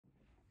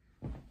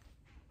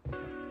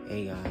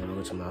Hey guys,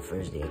 welcome to my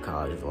first day of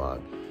college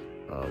vlog.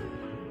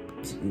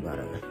 We about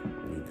to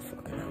leave the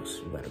fucking house.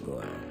 We about to go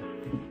out,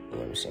 you know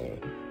what I'm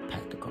saying?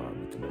 Pack the car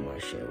with my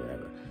shit,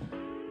 whatever.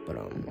 But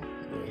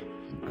yeah,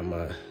 I'm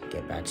gonna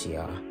get back to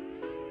y'all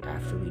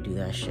after we do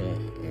that shit.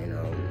 And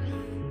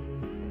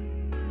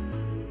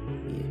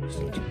yeah,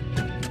 stay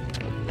tuned.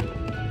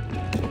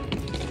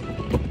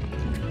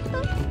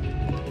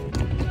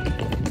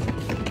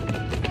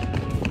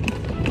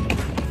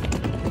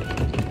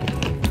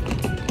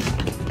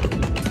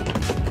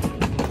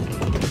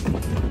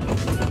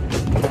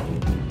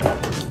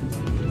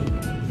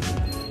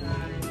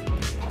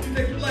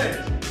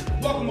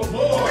 Welcome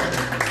aboard.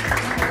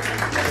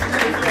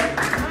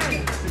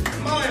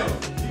 Miles,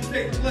 you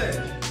take the pledge.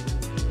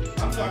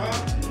 I'm sorry, huh?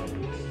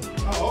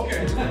 Oh,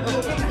 okay. Welcome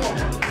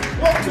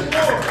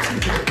aboard.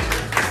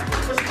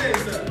 What's your name,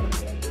 sir?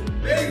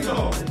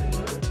 Basil.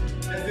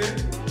 That's it?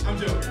 I'm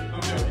joking.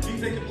 You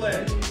take the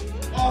pledge.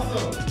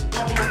 Awesome.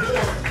 Welcome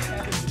aboard.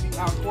 This is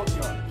our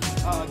courtyard.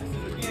 This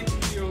is again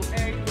Studio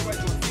A. Nobody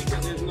gonna see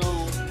because there's no,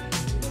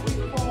 what do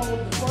you call the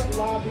front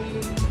lobby,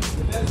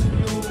 the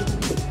vestibule.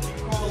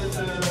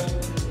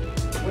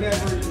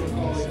 Whatever you would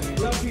call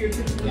it. Up here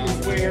typically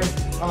is where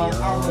our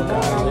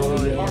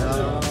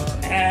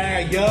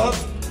Yo,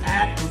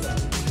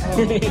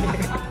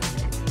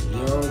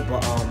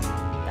 but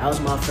that was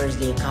my first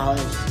day of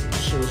college. That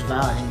shit was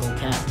wild. I ain't go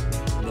cap.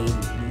 Made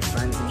new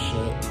friends and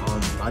shit.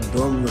 My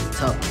dorm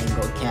looked up. I ain't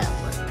go cap,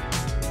 but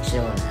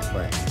chill on that.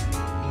 But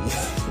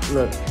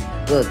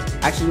look.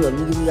 Actually, look.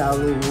 We got a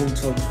little room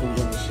tour before we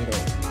get this shit up.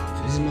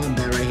 So this is my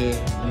bed right here.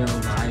 You know,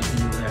 my ID,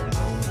 whatever.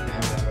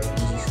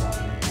 Easy stuff.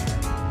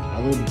 My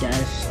little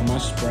desk, my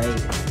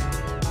Sprite.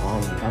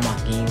 Got my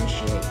game and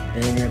shit.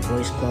 Billionaire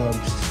Boys Club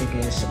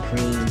sticker,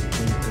 Supreme,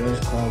 Girls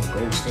Club,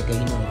 Gold sticker. You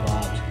know the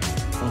vibes.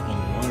 Fucking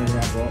monitor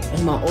that, bro.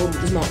 This is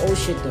my old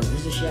shit though. This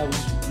is the shit I was,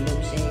 you know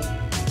what I'm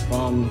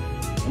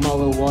saying? My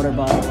little water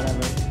bottle,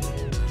 whatever.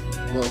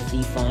 Little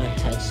Fifine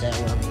headset,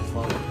 whatever the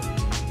fuck.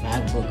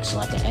 MacBook so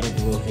I can edit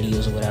the little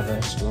videos or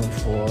whatever. Storm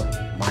 4,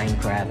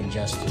 Minecraft,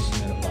 Injustice,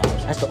 you know the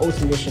vibes. That's the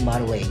Ultimate Edition, by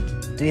the way.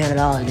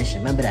 $300 edition.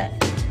 Remember that?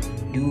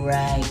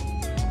 Do-rag.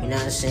 You know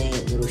what I'm saying?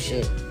 Little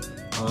shit.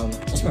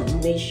 That's my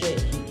roommate shit.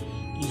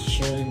 He's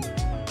chilling.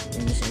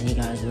 And he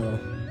got his little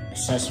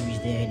accessories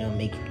there, you know,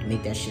 make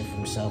that shit for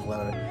himself,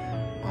 whatever.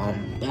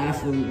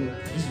 Bathroom.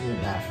 This is a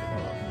little bathroom.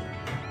 Hold up.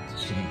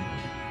 Shit.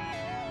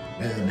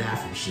 That's the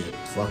bathroom shit.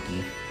 Fuck you.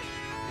 You know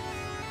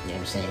what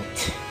I'm saying?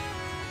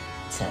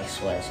 Tech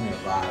sweats, you know,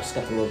 vibes. It's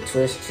got a little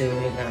twist to it, you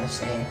know what I'm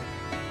saying?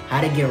 How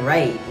to get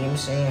right, you know what I'm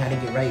saying? How to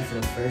get right for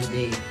the first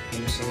day, you know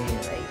what I'm saying?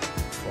 Like,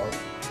 fuck.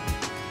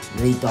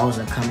 Really thought I was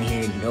gonna come in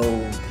here and know, you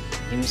know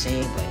what I'm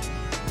saying? But,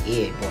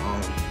 yeah, but,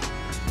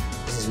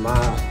 this is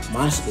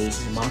my space,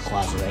 this is my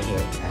closet right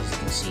here, as you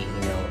can see,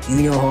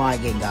 you know how I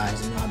get,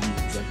 guys, you know, I be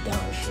dripped down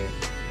and shit. You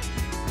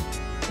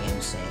know what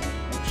I'm saying?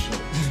 Oh, shit. You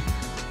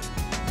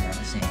know what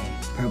I'm saying?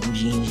 Purple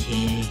jeans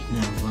here, you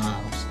know,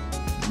 vibes.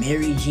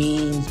 Mary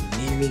jeans,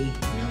 Mary, you know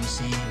what I'm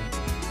saying?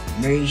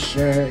 Mary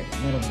shirt,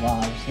 you know the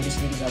vibes. Hit the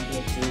sneakers out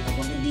there too, like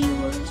on the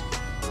Dior's, you know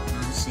what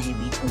I'm saying?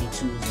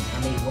 B22s, and I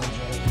made one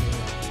joint here.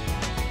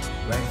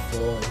 Red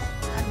Ford,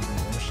 I don't bring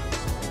no shit.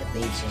 So the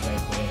base is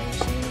right there, you know what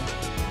I'm saying?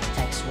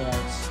 Tech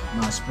sweats,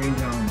 my spring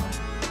ground,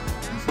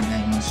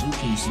 my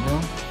suitcase, you know?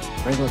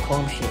 Regular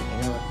calm shit,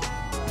 you know?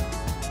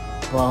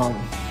 But,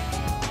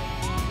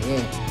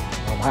 yeah,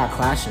 I got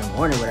class in the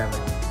morning, whatever.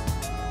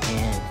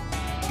 And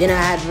then I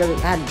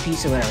had a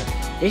piece or whatever.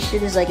 This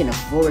shit is like in a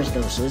forest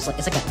though, so it's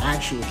like an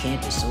actual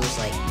campus. So it's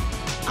like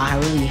I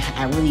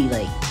really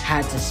like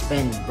had to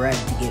spend bread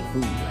to get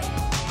food. Like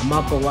I'm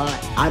up a lot.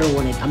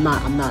 I'm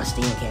not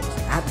staying on campus.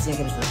 Like, I have to stay on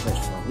campus for the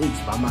first 4 weeks,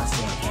 but I'm not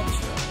staying on campus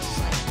for it. It's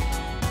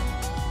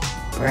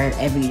like bread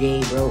every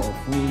day, bro, or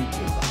food.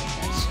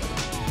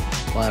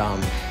 But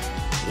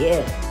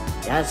yeah,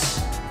 that's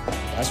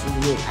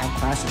really it. I have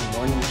class in the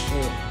morning and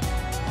shit.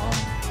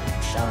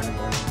 Shower in the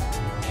morning.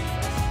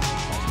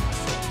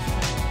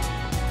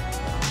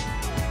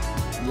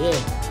 Yeah,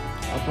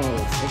 I'll put a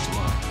little fix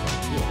tomorrow.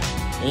 Yeah.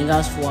 Thank you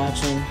guys for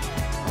watching.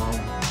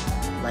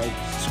 Like,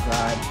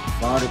 subscribe,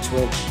 follow the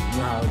Twitch. You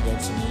know how it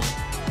gets to me.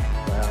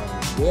 But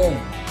yeah.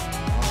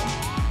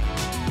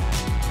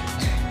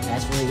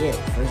 That's really it.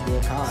 First day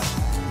of college.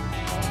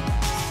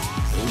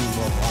 80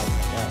 more vlogs,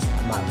 I guess.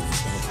 I'm not really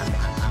saying I'm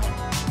out.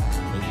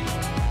 Maybe.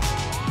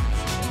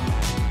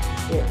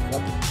 Shit,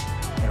 fuck it.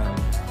 But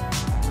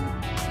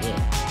yeah.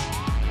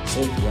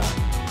 Safety, y'all.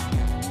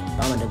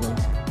 I'm a nigga.